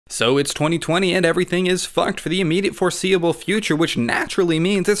So it's 2020 and everything is fucked for the immediate foreseeable future, which naturally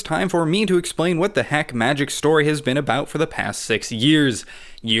means it's time for me to explain what the heck Magic Story has been about for the past 6 years.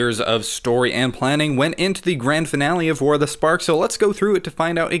 Years of story and planning went into the grand finale of War of the Spark, so let's go through it to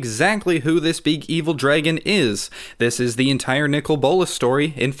find out exactly who this big evil dragon is. This is the entire Nicol Bolas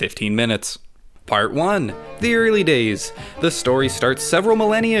story in 15 minutes. Part 1. The Early Days. The story starts several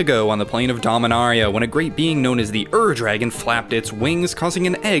millennia ago on the plain of Dominaria when a great being known as the Dragon flapped its wings, causing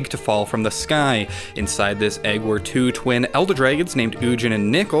an egg to fall from the sky. Inside this egg were two twin elder dragons named Ugin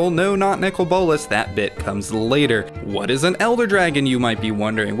and Nicol. No, not Nicol Bolas, that bit comes later. What is an elder dragon, you might be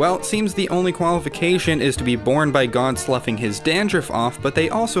wondering? Well, it seems the only qualification is to be born by God sloughing his dandruff off, but they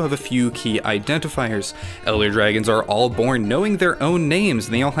also have a few key identifiers. Elder dragons are all born knowing their own names,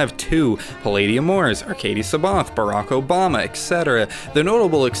 and they all have two: Palladium Moors, Arcady Sabath, Barack Obama, etc. The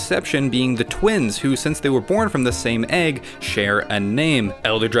notable exception being the twins, who, since they were born from the same egg, share a name.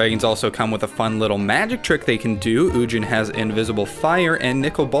 Elder dragons also come with a fun little magic trick they can do. Ugin has invisible fire, and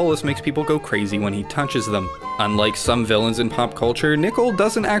Nicol Bolas makes people go crazy when he touches them. Unlike some villains in pop culture, Nicol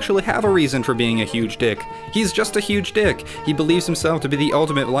doesn't actually have a reason for being a huge dick. He's just a huge dick. He believes himself to be the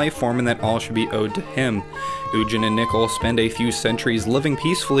ultimate life form and that all should be owed to him. Ugin and Nicol spend a few centuries living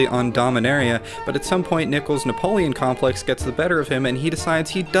peacefully on Dominaria, but at some point Nicol's Napoleon complex gets the better of him and he decides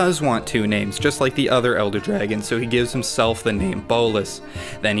he does want two names, just like the other elder dragons, so he gives himself the name Bolas.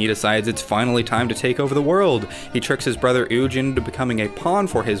 Then he decides it's finally time to take over the world. He tricks his brother Ugin into becoming a pawn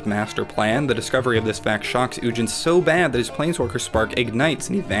for his master plan. The discovery of this fact shocks Ugin so bad that his planeswalker spark ignites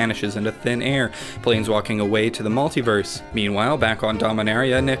and he vanishes into thin air, planeswalking away to the multiverse. Meanwhile, back on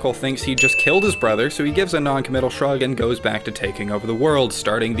Dominaria, Nicol thinks he just killed his brother, so he gives a non-committal shrug and goes back to taking over the world,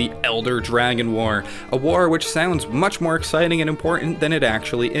 starting the Elder Dragon War, a war which sounds much more exciting and important than it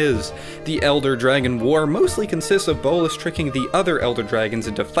actually is. The Elder Dragon War mostly consists of Bolas tricking the other Elder Dragons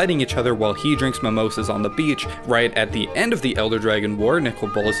into fighting each other while he drinks mimosas on the beach. Right at the end of the Elder Dragon War, Nicol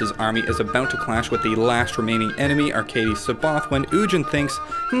Bolas' army is about to clash with the last remaining enemy, Arcady Sabath, when Ugin thinks,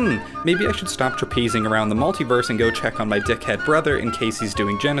 maybe I should stop trapezing around the multiverse and go check on my dickhead brother in case he's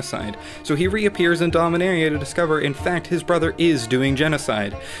doing genocide. So he reappears in Dominaria to discover, in fact, his brother is doing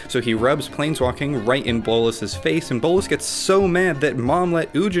genocide. So he rubs planeswalking right in Bolas' face, and Bolas gets so mad that Mom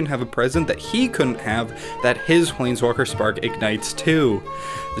let Ugin have a present that he couldn't have that his planeswalker spark ignites too.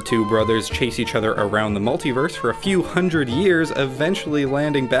 The two brothers chase each other around the multiverse for a few hundred years, eventually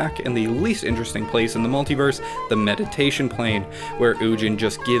landing back in the least interesting place in the multiverse, the meditation plane, where Ugin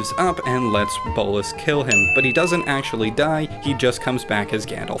just gives up and lets Bolas kill him. But he doesn't actually die, he just comes back as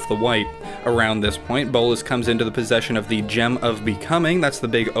Gandalf the White. Around this point, Bolas comes into the possession of the Gem of Becoming. That's the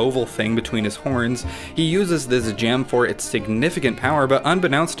big oval thing between his horns. He uses this gem for its significant power, but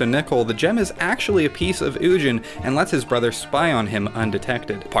unbeknownst to Nicol, the gem is actually a piece of Ugin and lets his brother spy on him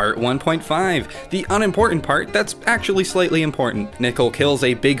undetected. Part 1.5, the unimportant part that's actually slightly important. Nicol kills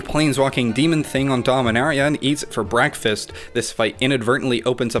a big planeswalking demon thing on Dominaria and eats it for breakfast. This fight inadvertently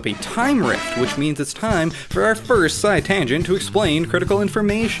opens up a time rift, which means it's time for our first side tangent to explain critical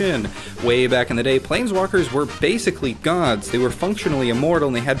information. Way back in the day, planeswalkers were basically gods. They were functionally immortal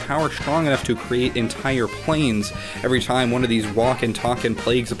and they had power strong enough to create entire planes. Every time one of these walk and talk and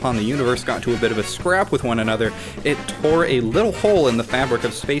plagues upon the universe got to a bit of a scrap with one another, it tore a little hole in the fabric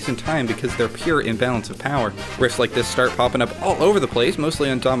of space and time because they're pure imbalance of power. Rifts like this start popping up all over the place, mostly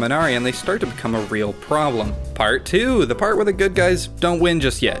on Dominaria, and they start to become a real problem. Part 2, the part where the good guys don't win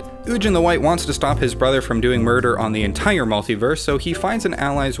just yet. Ugin the White wants to stop his brother from doing murder on the entire multiverse, so he finds an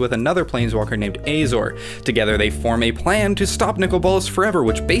allies with another planeswalker named Azor. Together they form a plan to stop Nicol Bolas forever,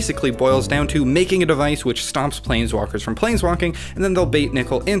 which basically boils down to making a device which stops planeswalkers from planeswalking, and then they'll bait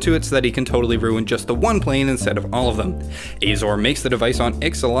Nicol into it so that he can totally ruin just the one plane instead of all of them. Azor makes the device on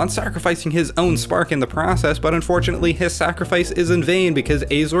Ixalan, sacrificing his own spark in the process, but unfortunately his sacrifice is in vain because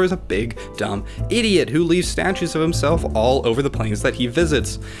Azor is a big, dumb idiot who leaves statues of himself all over the planes that he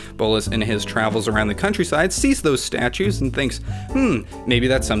visits. Bolas, in his travels around the countryside, sees those statues and thinks, maybe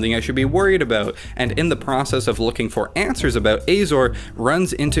that's something I should be worried about, and in the process of looking for answers about Azor,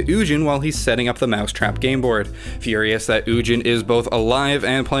 runs into Ugin while he's setting up the mousetrap game board. Furious that Ugin is both alive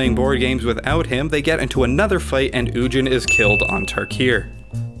and playing board games without him, they get into another fight and Ugin is killed on Tarkir.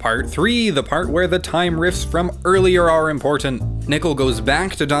 Part 3, the part where the time rifts from earlier are important. Nicol goes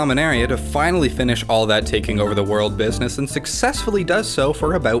back to Dominaria to finally finish all that taking over the world business, and successfully does so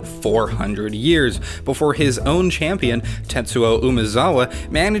for about 400 years, before his own champion, Tetsuo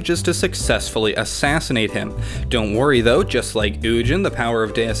Umezawa, manages to successfully assassinate him. Don't worry though, just like Ujin, the power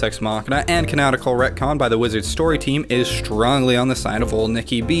of Deus Ex Machina and canonical retcon by the Wizard story team is strongly on the side of old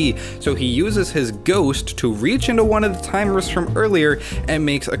Nicky B, so he uses his ghost to reach into one of the time rifts from earlier and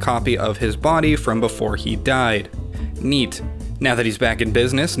makes a copy of his body from before he died. Neat. Now that he's back in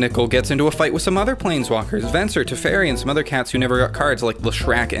business, Nicol gets into a fight with some other planeswalkers, Venser, Teferi, and some other cats who never got cards like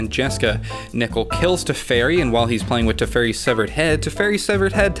Leshrac and Jeska. Nicol kills Teferi, and while he's playing with Teferi's severed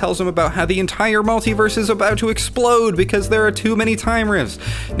head tells him about how the entire multiverse is about to explode because there are too many time rifts.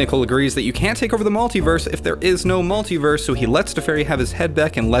 Nicol agrees that you can't take over the multiverse if there is no multiverse, so he lets Teferi have his head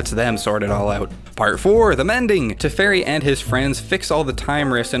back and lets them sort it all out. Part 4, the Mending. Teferi and his friends fix all the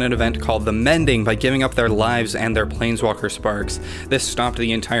time rifts in an event called the Mending by giving up their lives and their planeswalker sparks. This stopped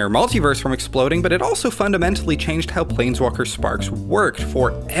the entire multiverse from exploding, but it also fundamentally changed how Planeswalker Sparks worked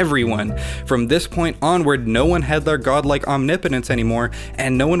for everyone. From this point onward, no one had their godlike omnipotence anymore,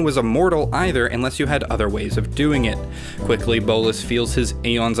 and no one was immortal either unless you had other ways of doing it. Quickly, Bolas feels his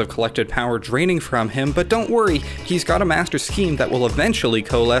eons of collected power draining from him, but don't worry, he's got a master scheme that will eventually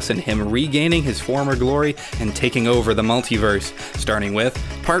coalesce in him regaining his former glory and taking over the multiverse, starting with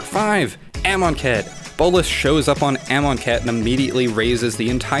Part 5, Amonkhet. Bolas shows up on Amonkhet and immediately razes the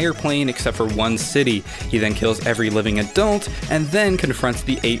entire plane except for one city. He then kills every living adult, and then confronts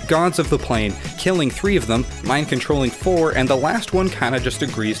the 8 gods of the plane, killing 3 of them, mind-controlling 4, and the last one kinda just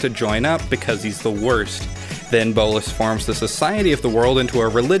agrees to join up because he's the worst. Then Bolas forms the Society of the World into a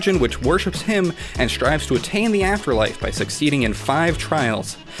religion which worships him and strives to attain the afterlife by succeeding in 5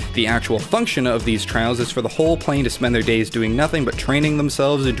 trials. The actual function of these trials is for the whole plane to spend their days doing nothing but training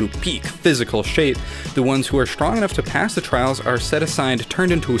themselves into peak physical shape. The ones who are strong enough to pass the trials are set aside,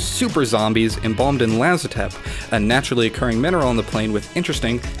 turned into super zombies embalmed in Lazotep, a naturally occurring mineral on the plane with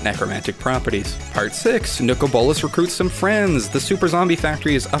interesting necromantic properties. Part 6, Nicol Bolas recruits some friends. The super zombie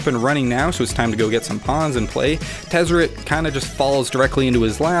factory is up and running now, so it's time to go get some pawns and play. Tezzeret kinda just falls directly into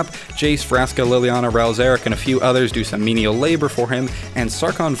his lap. Jace, Vraska, Liliana, Ralzeric, and a few others do some menial labor for him, and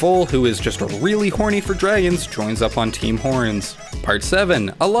Sarkhan Vol, who is just really horny for dragons, joins up on Team Horns. Part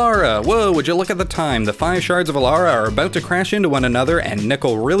 7, Alara. Whoa, would you look at the time? The 5 shards of Alara are about to crash into one another, and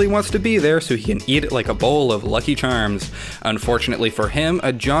Nicol really wants to be there so he can eat it like a bowl of Lucky Charms. Unfortunately for him,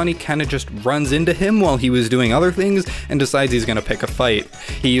 a Johnny kinda just runs into him while he was doing other things and decides he's gonna pick a fight.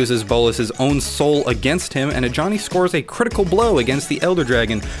 He uses Bolas' own soul against him, and a Johnny scores a critical blow against the Elder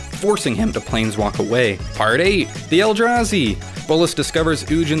Dragon, forcing him to planeswalk away. Part 8, the Eldrazi. Bolas discovers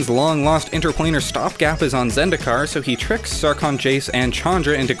Ujin's long-lost interplanar stopgap is on Zendikar, so he tricks Sarkhan, Jace, and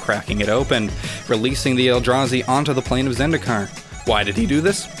Chandra into cracking it open, releasing the Eldrazi onto the plane of Zendikar. Why did he do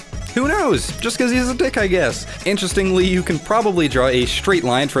this? Who knows? Just because he's a dick, I guess. Interestingly, you can probably draw a straight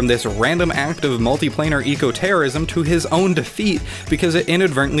line from this random act of multiplanar eco-terrorism to his own defeat, because it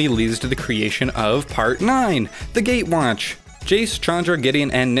inadvertently leads to the creation of Part 9, the Gatewatch. Jace, Chandra,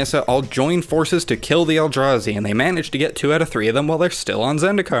 Gideon, and Nissa all join forces to kill the Eldrazi, and they manage to get 2 out of 3 of them while they're still on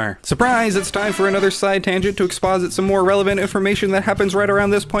Zendikar. Surprise! It's time for another side tangent to exposit some more relevant information that happens right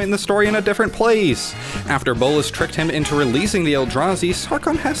around this point in the story in a different place. After Bolas tricked him into releasing the Eldrazi,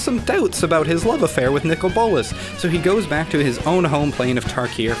 Sarkhan has some doubts about his love affair with Nicol Bolas, so he goes back to his own home plane of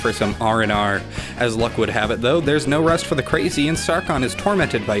Tarkir for some R&R. As luck would have it though, there's no rest for the crazy, and Sarkhan is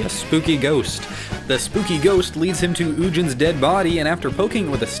tormented by a spooky ghost. The spooky ghost leads him to Ujin's dead body, and after poking it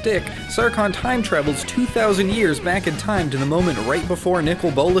with a stick, Sarkhan time travels 2,000 years back in time to the moment right before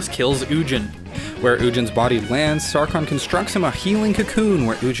Nicol Bolas kills Ujin. Where Ujin's body lands, Sarkhan constructs him a healing cocoon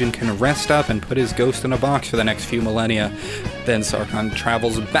where Ujin can rest up and put his ghost in a box for the next few millennia. Then Sarkhan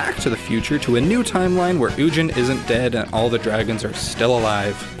travels back to the future to a new timeline where Ujin isn't dead and all the dragons are still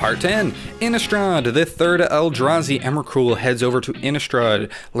alive. Part 10, Innistrad. The 3rd Eldrazi Emrakul heads over to Innistrad,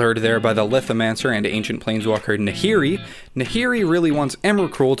 lured there by the Lithomancer and ancient planeswalker Nahiri. Nahiri really wants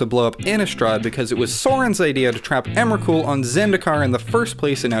Emrakul to blow up Innistrad because it was Sorin's idea to trap Emrakul on Zendikar in the first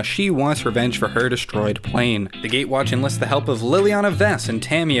place, and now she wants revenge for her destroyed plane. The Gatewatch enlists the help of Liliana Vess and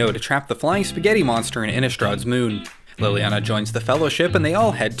Tamio to trap the flying spaghetti monster in Innistrad's moon. Liliana joins the Fellowship and they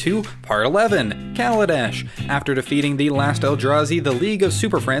all head to Part 11, Kaladesh. After defeating the last Eldrazi, the League of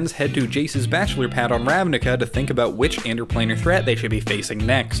Super Friends head to Jace's bachelor pad on Ravnica to think about which interplanar threat they should be facing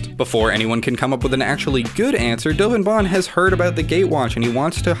next. Before anyone can come up with an actually good answer, Dovin Bond has heard about the Gatewatch and he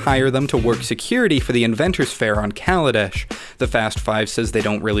wants to hire them to work security for the Inventors Fair on Kaladesh. The Fast Five says they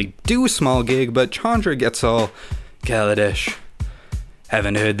don't really do small gig, but Chandra gets all, Kaladesh.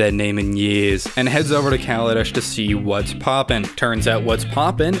 haven't heard that name in years, and heads over to Kaladesh to see what's poppin'. Turns out what's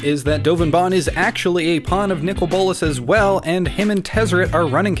poppin' is that Dovin Baan is actually a pawn of Nicol Bolas as well, and him and Tezzeret are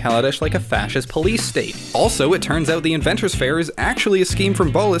running Kaladesh like a fascist police state. Also, it turns out the Inventor's Fair is actually a scheme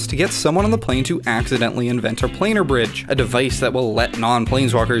from Bolas to get someone on the plane to accidentally invent a planar bridge, a device that will let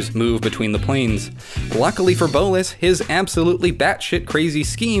non-planeswalkers move between the planes. Luckily for Bolas, his absolutely batshit crazy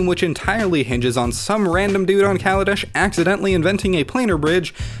scheme, which entirely hinges on some random dude on Kaladesh accidentally inventing a planar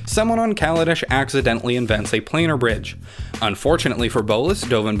bridge, someone on Kaladesh accidentally invents a planar bridge. Unfortunately for Bolas,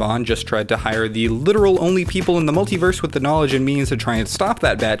 Dovin Baan just tried to hire the literal only people in the multiverse with the knowledge and means to try and stop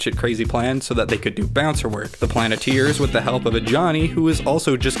that batshit crazy plan so that they could do bouncer work. The Planeteers, with the help of a Johnny, who is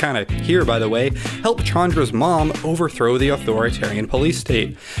also just kinda here by the way, help Chandra's mom overthrow the authoritarian police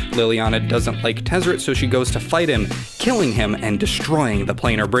state. Liliana doesn't like Tezzeret, so she goes to fight him, killing him and destroying the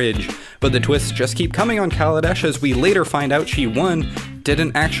planar bridge. But the twists just keep coming on Kaladesh as we later find out she, 1,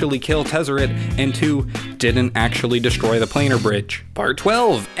 didn't actually kill Tezzeret, and 2, didn't actually destroy the planar bridge. Part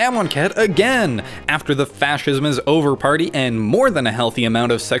 12, Amonkhet again! After the fascism is over party and more than a healthy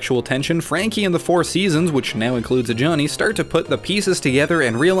amount of sexual tension, Frankie and the Four Seasons, which now includes a Johnny, start to put the pieces together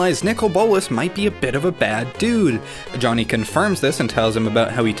and realize Nicol Bolas might be a bit of a bad dude. Johnny confirms this and tells him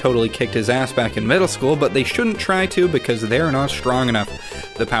about how he totally kicked his ass back in middle school, but they shouldn't try to because they're not strong enough.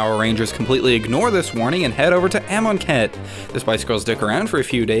 The Power Rangers completely ignore this warning and head over to Amonkhet. The Spice Girls stick around for a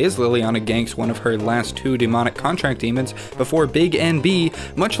few days. Liliana ganks one of her last 2 demonic contract demons before Big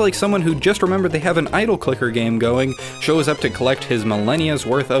NB, much like someone who just remembered they have an idol clicker game going, shows up to collect his millennia's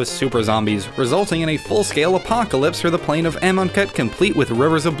worth of super zombies, resulting in a full-scale apocalypse for the plane of Amonkhet, complete with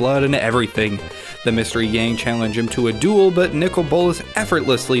rivers of blood and everything. The Mystery Gang challenge him to a duel, but Nicol Bolas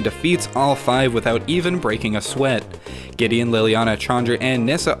effortlessly defeats all 5 without even breaking a sweat. Gideon, Liliana, Chandra, and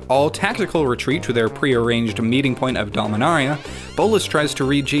Nissa all tactical retreat to their pre-arranged meeting point of Dominaria. Bolas tries to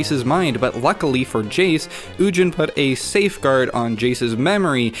read Jace's mind, but luckily for Jace, Ujin put a safeguard on Jace's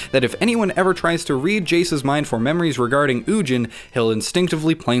memory that if anyone ever tries to read Jace's mind for memories regarding Ujin, he'll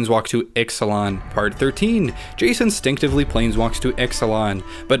instinctively planeswalk to Ixalan. Part 13, Jace instinctively planeswalks to Ixalan,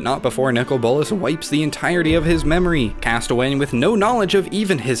 but not before Nicol Bolas wipes the entirety of his memory. Cast away and with no knowledge of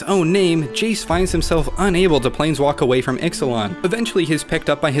even his own name, Jace finds himself unable to planeswalk away from Ixalan. Eventually he's picked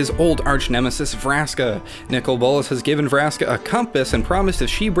up by his old arch-nemesis Vraska. Nicol Bolas has given Vraska a compass and promised if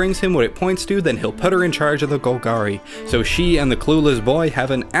she brings him what it points to, then he'll put her in charge of the Golgari. So she and the clueless boy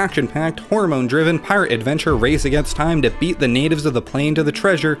have an action-packed, hormone-driven pirate adventure race against time to beat the natives of the plane to the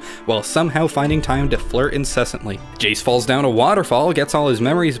treasure, while somehow finding time to flirt incessantly. Jace falls down a waterfall, gets all his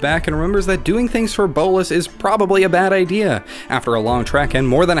memories back, and remembers that doing things for Bolas is probably a bad idea. After a long trek and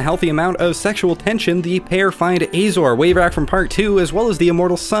more than a healthy amount of sexual tension, the pair find Azor, way back from Part 2, as well as the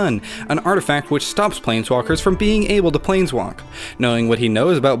Immortal Sun, an artifact which stops planeswalkers from being able to planeswalk. Knowing what he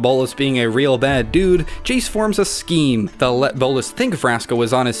knows about Bolas being a real bad dude, Jace forms a scheme. They'll let Bolas think Vraska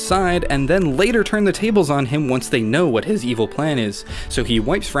was on his side, and then later turn the tables on him once they know what his evil plan is. So he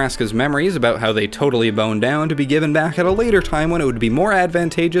wipes Vraska's memories about how they totally boned down to be given back at a later time when it would be more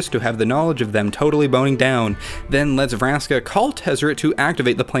advantageous to have the knowledge of them totally boning down, then lets Vraska call Tezzeret to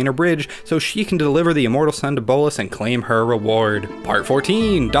activate the planar bridge so she can deliver the Immortal Sun to Bolas and claim her reward. Part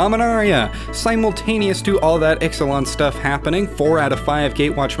 14, Dominaria. Simultaneous to all that Ixalan stuff happening, 4 out of 5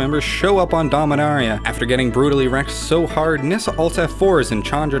 Gatewatch members show up on Dominaria. After getting brutally wrecked so hard, Nissa ults F4s and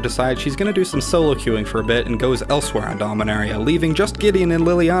Chandra decides she's gonna do some solo queuing for a bit and goes elsewhere on Dominaria, leaving just Gideon and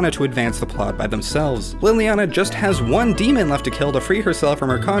Liliana to advance the plot by themselves. Liliana just has 1 demon left to kill to free herself from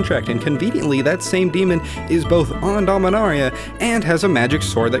her contract, and conveniently that same demon is both on Dominaria and has a magic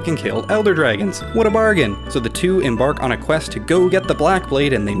sword that can kill Elder Dragons. What a bargain! So the two embark on a quest to go get the Black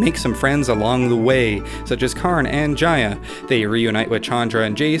Blade, and they make some friends along the way, such as Karn and Jaya. They reunite with Chandra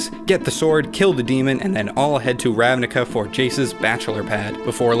and Jace, get the sword, kill the demon, and then all head to Ravnica for Jace's bachelor pad.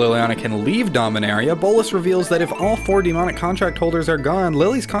 Before Liliana can leave Dominaria, Bolas reveals that if all 4 demonic contract holders are gone,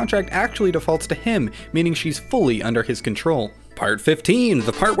 Lily's contract actually defaults to him, meaning she's fully under his control. Part 15,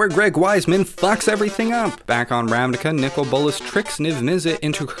 the part where Greg Wiseman fucks everything up. Back on Ravnica, Nicol Bolas tricks Niv Mizzet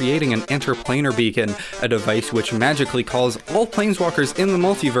into creating an interplanar beacon, a device which magically calls all planeswalkers in the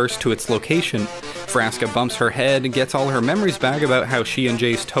multiverse to its location. Vraska bumps her head and gets all her memories back about how she and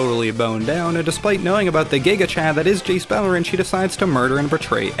Jace totally boned down, and despite knowing about the Giga Chad that is Jace Beleren, she decides to murder and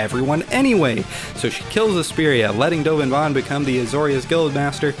betray everyone anyway. So she kills Asperia, letting Dovin Baan become the Azoria's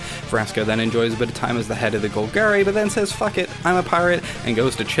guildmaster. Vraska then enjoys a bit of time as the head of the Golgari, but then says fuck it, I'm a pirate, and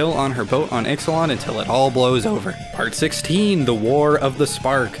goes to chill on her boat on Ixalan until it all blows over. Part 16, the War of the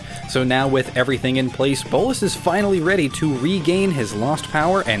Spark. So now with everything in place, Bolas is finally ready to regain his lost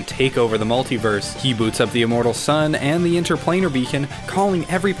power and take over the multiverse. He boots up the Immortal Sun and the Interplanar Beacon, calling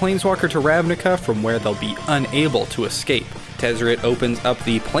every planeswalker to Ravnica from where they'll be unable to escape. Tezzeret opens up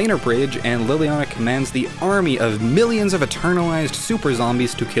the Planar Bridge, and Liliana commands the army of millions of eternalized super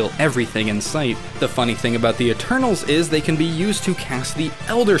zombies to kill everything in sight. The funny thing about the Eternals is they can be used to cast the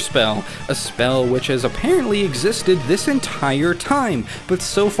Elder Spell, a spell which has apparently existed this entire time, but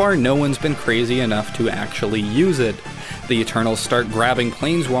so far no one's been crazy enough to actually use it. The Eternals start grabbing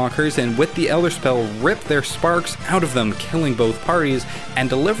planeswalkers, and with the Elder Spell rip their sparks out of them, killing both parties, and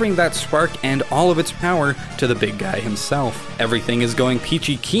delivering that spark and all of its power to the big guy himself. Everything is going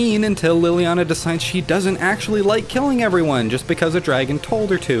peachy keen until Liliana decides she doesn't actually like killing everyone just because a dragon told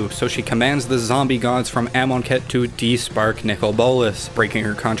her to, so she commands the zombie gods from Amonkhet to de-spark Nicol Bolas. Breaking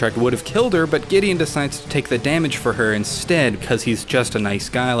her contract would have killed her, but Gideon decides to take the damage for her instead because he's just a nice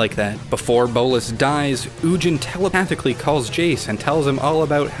guy like that. Before Bolas dies, Ugin telepathically calls Jace and tells him all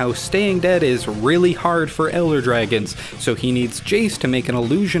about how staying dead is really hard for Elder Dragons, so he needs Jace to make an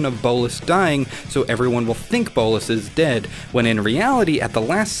illusion of Bolas dying so everyone will think Bolas is dead, when in reality, at the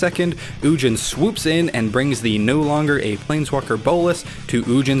last second, Ugin swoops in and brings the no longer a planeswalker Bolas to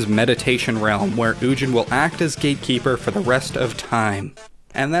Ujin's meditation realm, where Ugin will act as gatekeeper for the rest of time.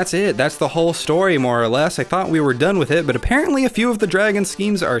 And that's it. That's the whole story, more or less. I thought we were done with it, but apparently a few of the dragon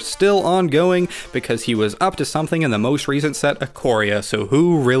schemes are still ongoing because he was up to something in the most recent set, Ikoria, so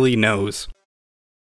who really knows?